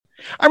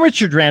I'm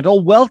Richard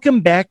Randall. Welcome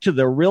back to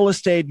the Real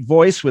Estate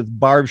Voice with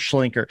Barb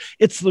Schlinker.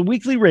 It's the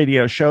weekly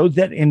radio show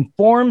that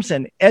informs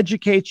and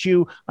educates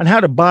you on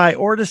how to buy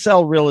or to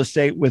sell real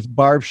estate with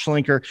Barb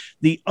Schlinker,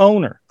 the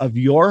owner of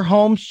Your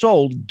Home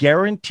Sold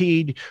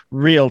Guaranteed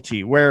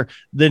Realty, where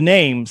the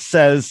name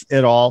says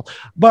it all.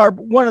 Barb,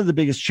 one of the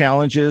biggest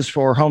challenges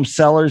for home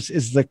sellers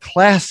is the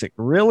classic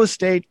real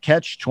estate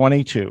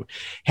catch-22,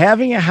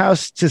 having a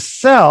house to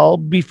sell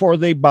before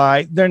they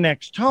buy their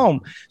next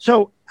home.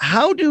 So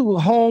how do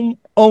home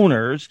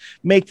owners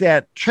make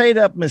that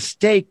trade-up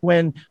mistake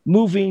when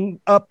moving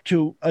up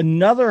to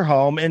another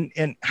home,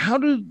 and how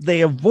do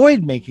they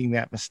avoid making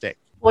that mistake?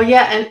 Well,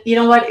 yeah, and you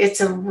know what?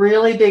 It's a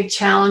really big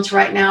challenge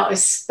right now,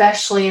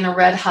 especially in a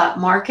red-hot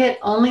market,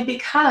 only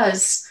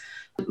because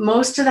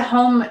most of the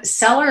home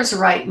sellers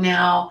right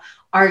now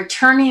are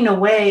turning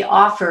away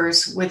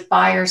offers with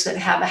buyers that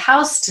have a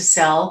house to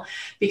sell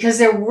because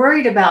they're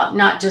worried about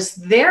not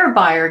just their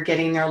buyer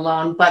getting their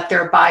loan, but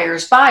their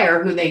buyer's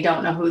buyer, who they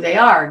don't know who they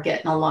are,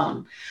 getting a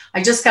loan.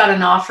 I just got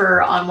an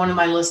offer on one of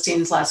my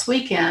listings last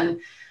weekend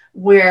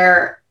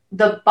where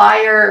the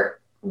buyer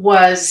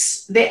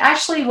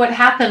what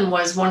happened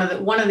was one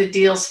of the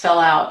deals fell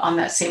out on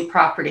that same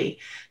property.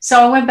 So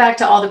I went back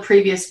to all the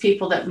previous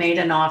people that made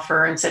an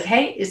offer and said,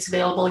 hey, it's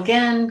available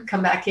again,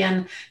 come back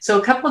in. So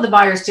a couple of the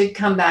buyers did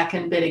come back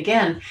and bid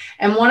again.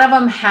 And one of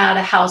them had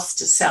a house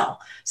to sell.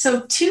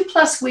 So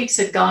 2+ weeks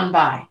had gone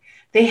by.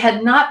 They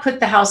had not put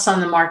the house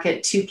on the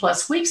market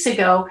 2+ weeks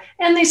ago,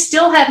 and they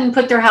still hadn't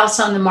put their house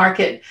on the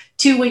market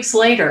 2 weeks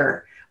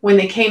later when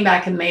they came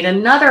back and made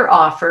another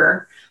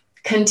offer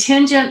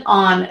contingent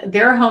on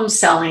their home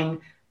selling,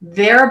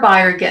 their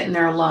buyer getting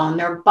their loan,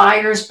 their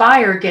buyer's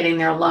buyer getting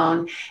their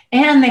loan.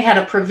 And they had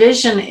a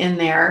provision in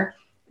there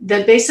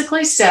that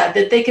basically said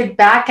that they could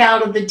back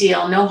out of the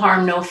deal, no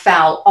harm, no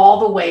foul,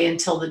 all the way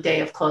until the day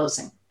of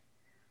closing.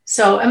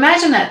 So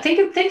imagine that.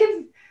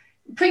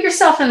 Put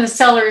yourself in the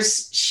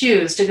seller's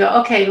shoes to go,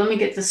 okay, let me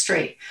get this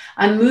straight.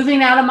 I'm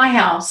moving out of my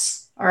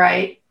house. All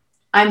right.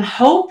 I'm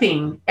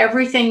hoping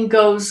everything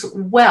goes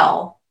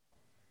well,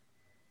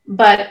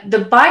 but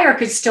the buyer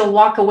could still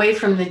walk away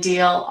from the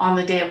deal on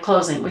the day of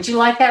closing. Would you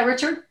like that,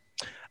 Richard?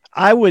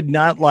 I would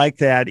not like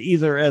that,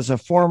 either as a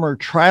former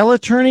trial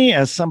attorney,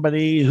 as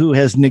somebody who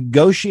has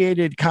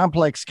negotiated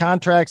complex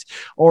contracts,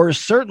 or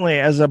certainly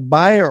as a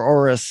buyer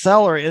or a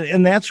seller.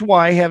 And that's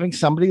why having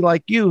somebody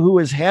like you who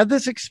has had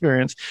this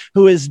experience,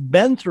 who has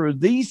been through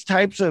these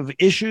types of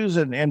issues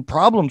and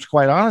problems,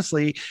 quite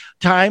honestly,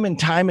 time and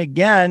time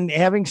again,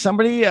 having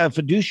somebody, a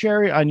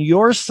fiduciary on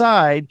your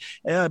side,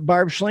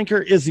 Barb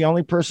Schlinker is the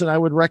only person I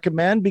would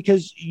recommend,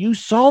 because you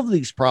solve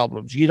these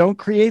problems. You don't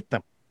create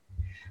them.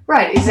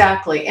 Right,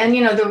 exactly. And,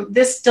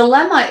 this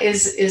dilemma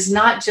is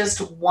not just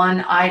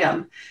one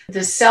item.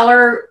 The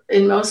seller,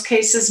 in most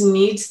cases,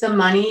 needs the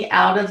money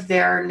out of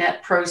their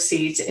net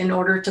proceeds in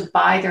order to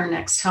buy their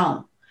next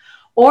home.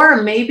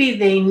 Or maybe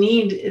they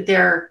need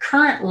their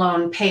current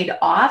loan paid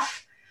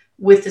off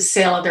with the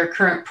sale of their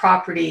current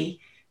property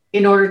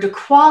in order to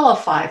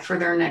qualify for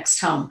their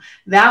next home.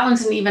 That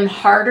one's an even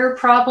harder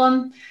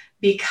problem,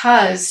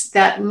 because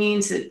that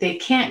means that they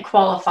can't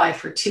qualify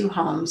for 2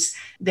 homes.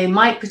 They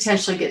might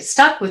potentially get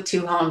stuck with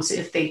 2 homes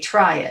if they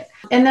try it.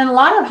 And then a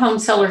lot of home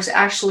sellers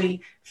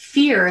actually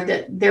fear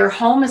that their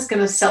home is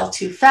going to sell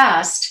too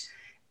fast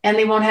and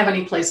they won't have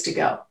any place to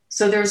go.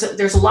 So there's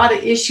a lot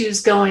of issues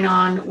going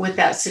on with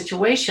that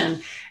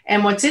situation.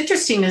 And what's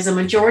interesting is a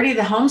majority of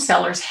the home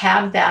sellers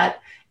have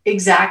that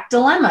exact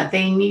dilemma.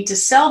 They need to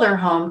sell their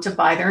home to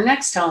buy their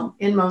next home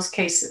in most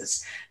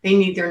cases. They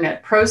need their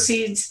net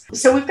proceeds.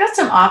 So we've got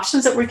some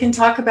options that we can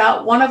talk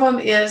about. One of them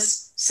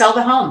is sell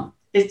the home.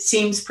 It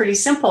seems pretty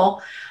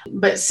simple,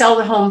 but sell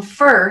the home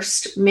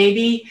first,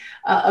 maybe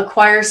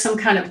acquire some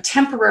kind of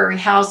temporary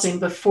housing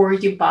before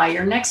you buy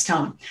your next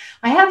home.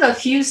 I have a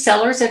few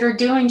sellers that are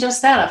doing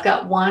just that. I've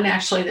got one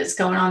actually that's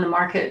going on the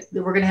market.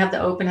 We're going to have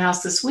the open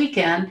house this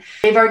weekend.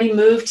 They've already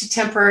moved to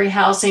temporary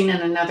housing in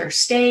another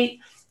state.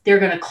 They're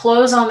going to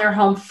close on their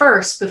home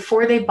first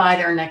before they buy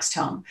their next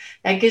home.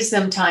 That gives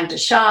them time to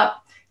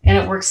shop, and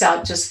it works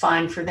out just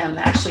fine for them.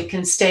 They actually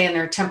can stay in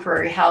their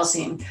temporary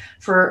housing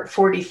for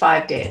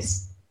 45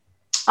 days.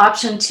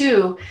 Option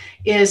 2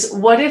 is,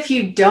 what if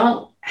you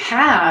don't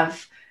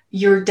have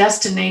your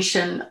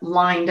destination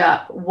lined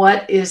up?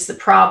 What is the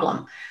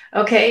problem?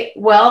 Okay,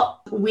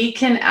 well, we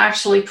can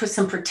actually put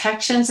some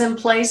protections in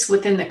place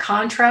within the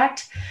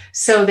contract,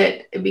 so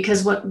that,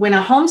 because when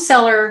a home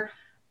seller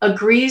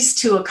agrees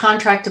to a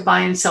contract to buy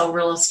and sell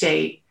real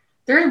estate,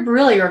 there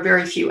really are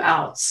very few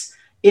outs.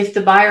 If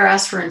the buyer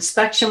asks for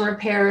inspection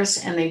repairs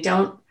and they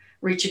don't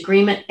reach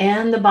agreement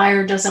and the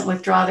buyer doesn't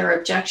withdraw their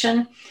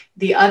objection,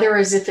 the other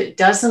is if it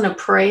doesn't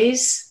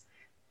appraise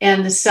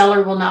and the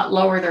seller will not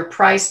lower their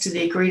price to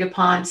the agreed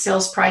upon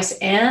sales price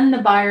and the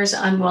buyer's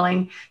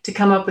unwilling to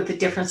come up with the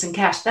difference in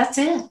cash. That's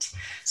it.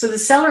 So the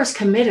seller is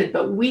committed,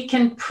 but we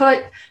can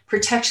put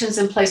protections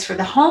in place for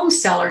the home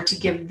seller to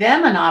give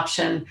them an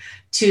option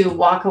to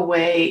walk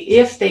away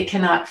if they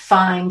cannot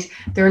find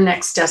their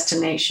next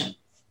destination.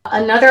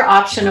 Another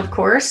option, of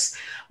course,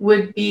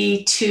 would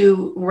be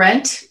to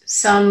rent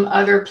some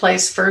other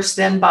place first,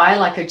 then buy,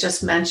 like I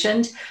just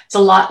mentioned. It's a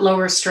lot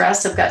lower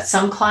stress. I've got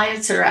some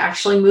clients that are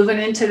actually moving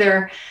into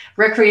their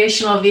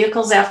recreational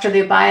vehicles after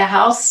they buy a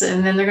house,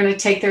 and then they're going to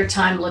take their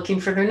time looking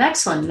for their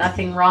next one.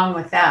 Nothing wrong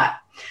with that.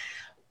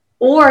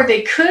 Or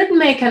they could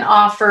make an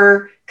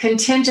offer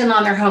contingent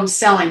on their home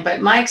selling.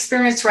 But my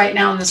experience right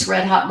now in this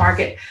red hot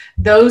market,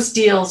 those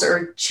deals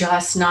are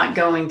just not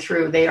going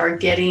through. They are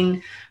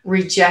getting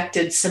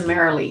rejected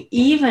summarily,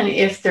 even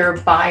if their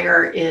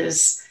buyer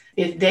is,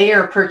 if they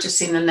are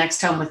purchasing the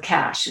next home with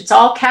cash. It's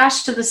all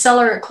cash to the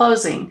seller at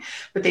closing,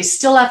 but they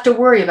still have to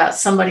worry about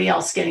somebody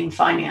else getting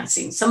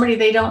financing, somebody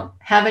they don't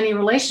have any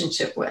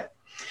relationship with.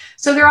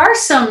 So there are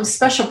some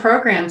special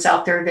programs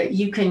out there that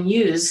you can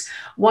use.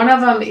 One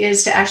of them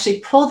is to actually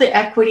pull the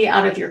equity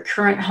out of your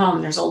current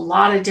home. There's a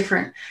lot of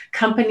different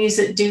companies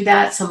that do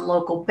that, some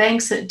local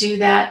banks that do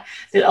that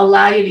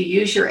allow you to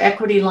use your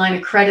equity line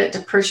of credit to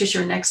purchase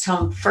your next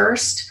home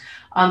first.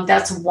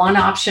 That's one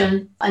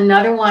option.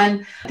 Another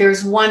one,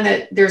 there's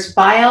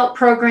buyout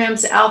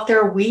programs out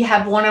there. We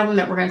have one of them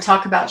that we're going to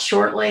talk about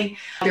shortly.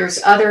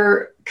 There's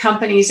other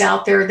companies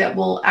out there that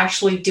will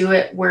actually do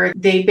it where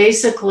they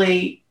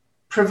basically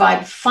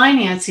provide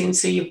financing.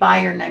 So you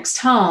buy your next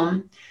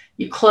home,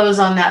 you close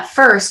on that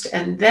first,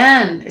 and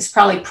then it's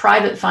probably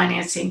private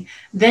financing.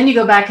 Then you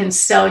go back and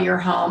sell your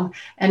home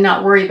and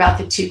not worry about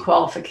the two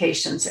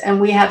qualifications.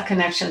 And we have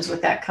connections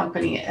with that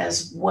company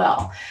as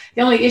well.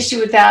 The only issue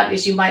with that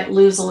is you might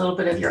lose a little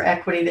bit of your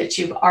equity that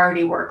you've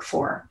already worked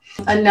for.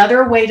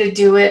 Another way to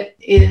do it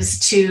is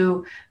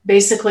to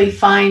basically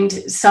find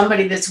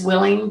somebody that's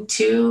willing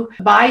to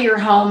buy your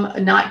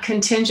home, not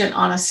contingent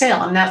on a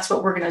sale. And that's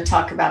what we're going to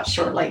talk about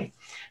shortly.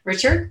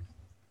 Richard?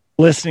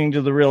 Listening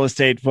to the Real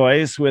Estate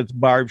Voice with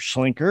Barb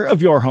Schlinker of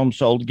Your Home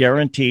Sold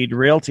Guaranteed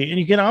Realty. And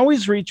you can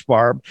always reach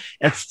Barb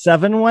at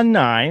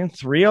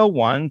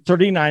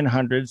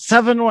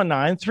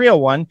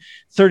 719-301-3900,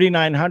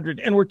 719-301-3900.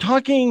 And we're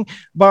talking,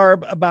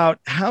 Barb, about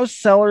how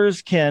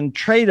sellers can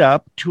trade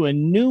up to a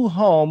new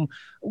home.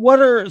 What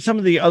are some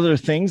of the other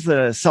things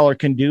that a seller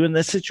can do in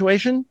this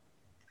situation?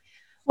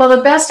 Well,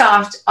 the best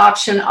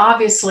option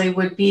obviously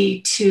would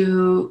be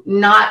to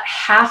not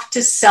have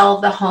to sell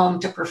the home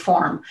to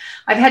perform.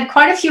 I've had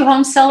quite a few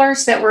home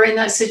sellers that were in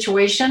that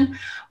situation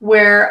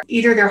where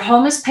either their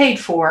home is paid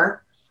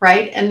for,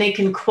 right, and they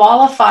can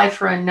qualify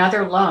for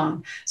another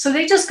loan. So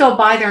they just go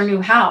buy their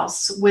new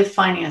house with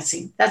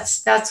financing.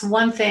 That's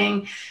one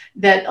thing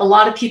that a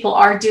lot of people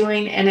are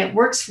doing, and it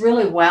works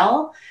really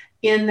well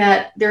in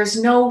that there's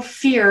no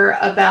fear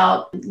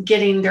about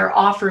getting their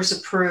offers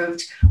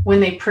approved when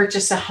they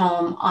purchase a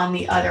home on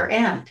the other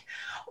end.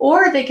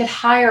 Or they could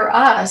hire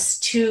us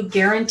to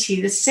guarantee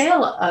the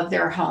sale of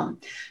their home.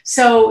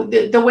 So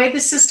the way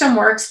the system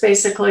works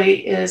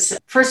basically is,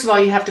 first of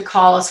all, you have to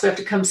call us. We have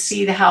to come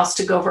see the house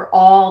to go over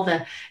all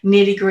the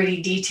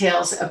nitty-gritty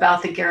details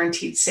about the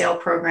guaranteed sale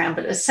program.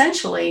 But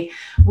essentially,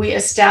 we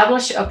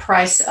establish a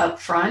price up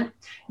front.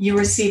 You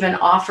receive an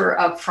offer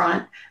up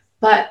front.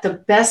 But the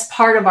best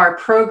part of our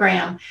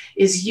program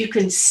is you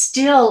can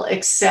still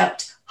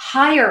accept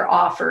higher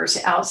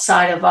offers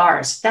outside of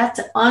ours.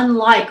 That's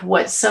unlike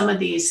what some of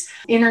these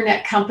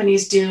internet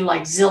companies do,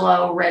 like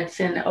Zillow,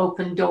 Redfin,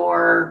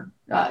 Opendoor.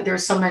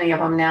 There's so many of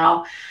them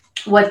now.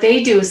 What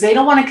they do is they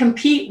don't want to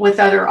compete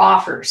with other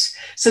offers.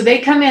 So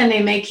they come in,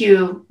 they make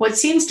you what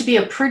seems to be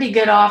a pretty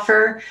good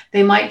offer.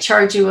 They might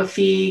charge you a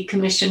fee,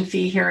 commission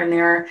fee here and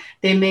there.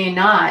 They may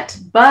not,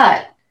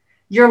 but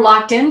you're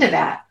locked into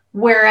that.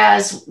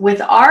 Whereas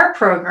with our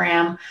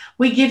program,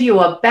 we give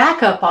you a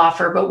backup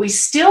offer, but we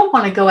still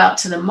want to go out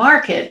to the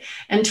market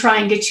and try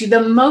and get you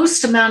the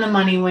most amount of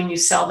money when you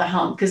sell the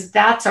home, because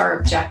that's our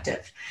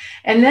objective.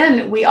 And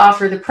then we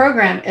offer the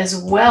program as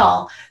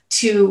well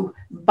to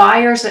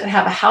buyers that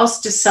have a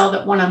house to sell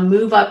that want to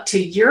move up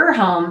to your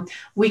home.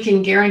 We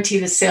can guarantee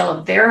the sale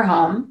of their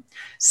home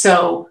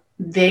so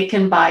they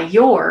can buy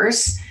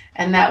yours.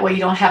 And that way you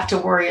don't have to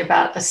worry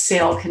about a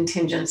sale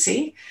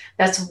contingency.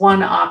 That's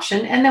one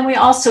option. And then we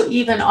also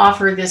even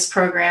offer this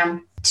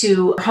program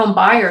to a home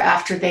buyer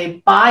after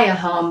they buy a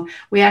home.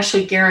 We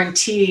actually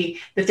guarantee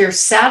that they're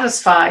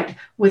satisfied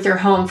with their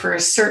home for a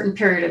certain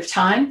period of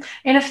time.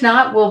 And if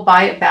not, we'll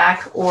buy it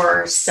back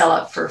or sell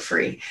it for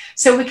free.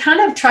 So we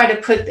kind of try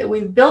to put that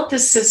we've built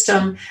this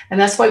system, and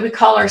that's why we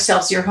call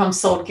ourselves Your Home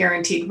Sold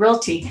Guaranteed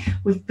Realty.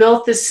 We've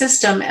built this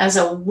system as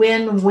a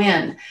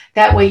win-win.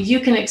 That way you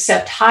can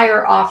accept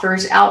higher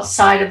offers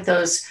outside of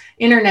those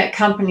internet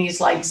companies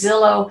like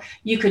Zillow.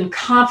 You can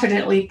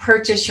confidently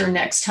purchase your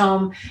next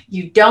home.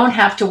 You don't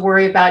have to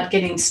worry about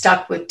getting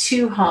stuck with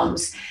two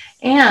homes.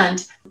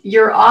 And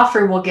your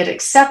offer will get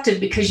accepted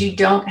because you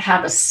don't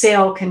have a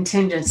sale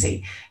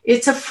contingency.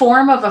 It's a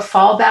form of a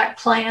fallback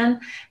plan,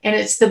 and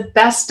it's the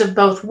best of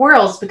both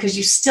worlds because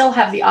you still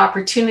have the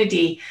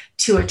opportunity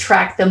to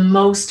attract the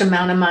most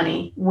amount of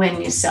money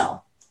when you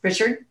sell.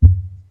 Richard?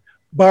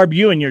 Barb,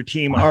 you and your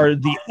team are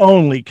the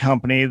only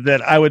company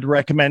that I would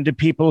recommend to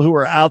people who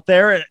are out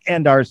there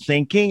and are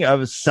thinking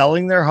of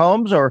selling their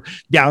homes or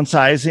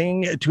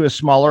downsizing to a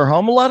smaller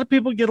home. A lot of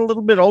people get a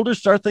little bit older,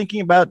 start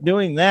thinking about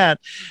doing that.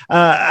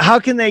 How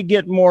can they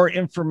get more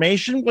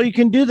information? Well, you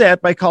can do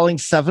that by calling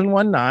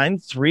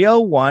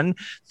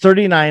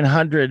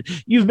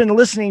 719-301-3900. You've been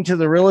listening to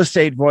the Real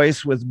Estate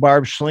Voice with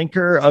Barb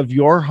Schlinker of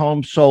Your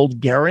Home Sold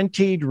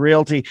Guaranteed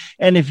Realty.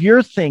 And if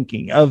you're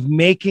thinking of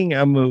making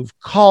a move,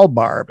 call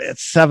Barb at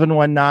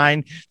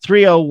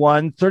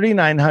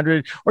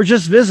 719-301-3900 or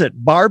just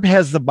visit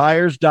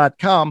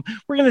barbhasthebuyers.com.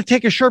 We're going to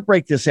take a short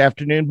break this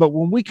afternoon, but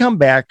when we come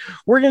back,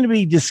 we're going to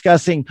be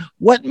discussing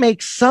what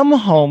makes some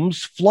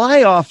homes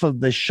fly off of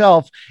the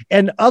shelf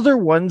and other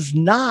ones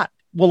not.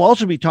 We'll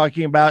also be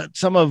talking about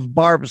some of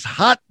Barb's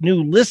hot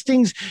new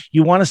listings.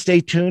 You want to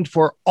stay tuned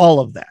for all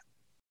of that.